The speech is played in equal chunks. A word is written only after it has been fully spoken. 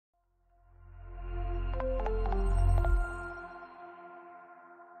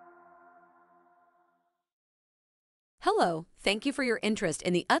Hello, thank you for your interest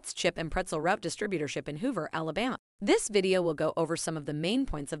in the Utz Chip and Pretzel Route Distributorship in Hoover, Alabama. This video will go over some of the main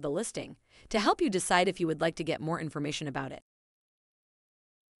points of the listing to help you decide if you would like to get more information about it.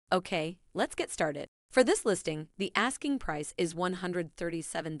 Okay, let's get started. For this listing, the asking price is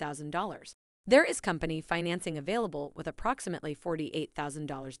 $137,000. There is company financing available with approximately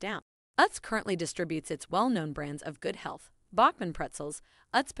 $48,000 down. Utz currently distributes its well-known brands of Good Health, Bachman Pretzels,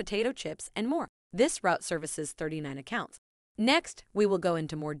 Utz Potato Chips, and more. This route services 39 accounts. Next, we will go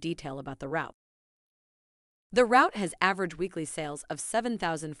into more detail about the route. The route has average weekly sales of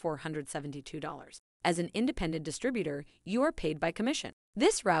 $7,472. As an independent distributor, you are paid by commission.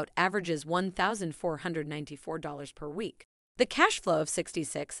 This route averages $1,494 per week. The cash flow of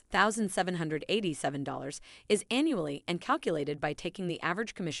 $66,787 is annually and calculated by taking the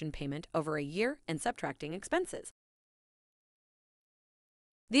average commission payment over a year and subtracting expenses.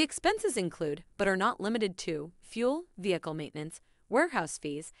 The expenses include, but are not limited to, fuel, vehicle maintenance, warehouse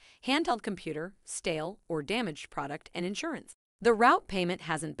fees, handheld computer, stale or damaged product, and insurance. The route payment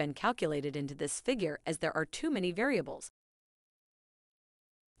hasn't been calculated into this figure as there are too many variables.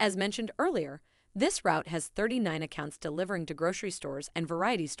 As mentioned earlier, this route has 39 accounts delivering to grocery stores and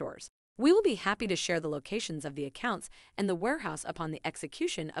variety stores. We will be happy to share the locations of the accounts and the warehouse upon the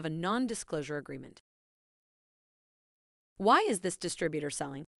execution of a non-disclosure agreement. Why is this distributor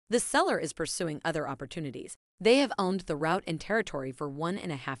selling? The seller is pursuing other opportunities. They have owned the route and territory for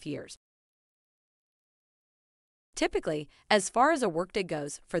 1.5 years. Typically, as far as a workday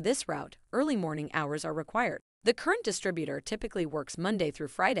goes, for this route, early morning hours are required. The current distributor typically works Monday through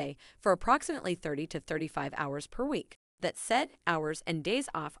Friday for approximately 30 to 35 hours per week. That said, hours and days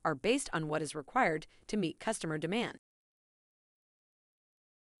off are based on what is required to meet customer demand.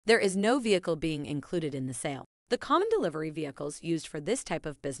 There is no vehicle being included in the sale. The common delivery vehicles used for this type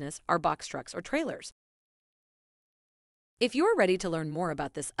of business are box trucks or trailers. If you are ready to learn more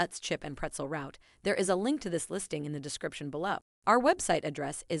about this Utz Chip and Pretzel route, there is a link to this listing in the description below. Our website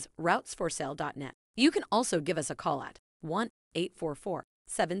address is routesforsale.net. You can also give us a call at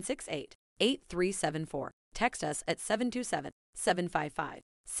 1-844-768-8374. Text us at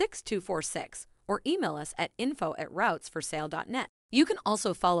 727-755-6246 or email us at info@routesforsale.net. You can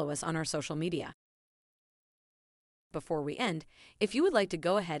also follow us on our social media. Before we end, if you would like to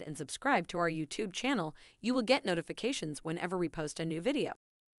go ahead and subscribe to our YouTube channel, you will get notifications whenever we post a new video.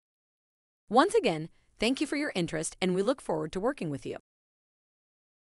 Once again, thank you for your interest and we look forward to working with you.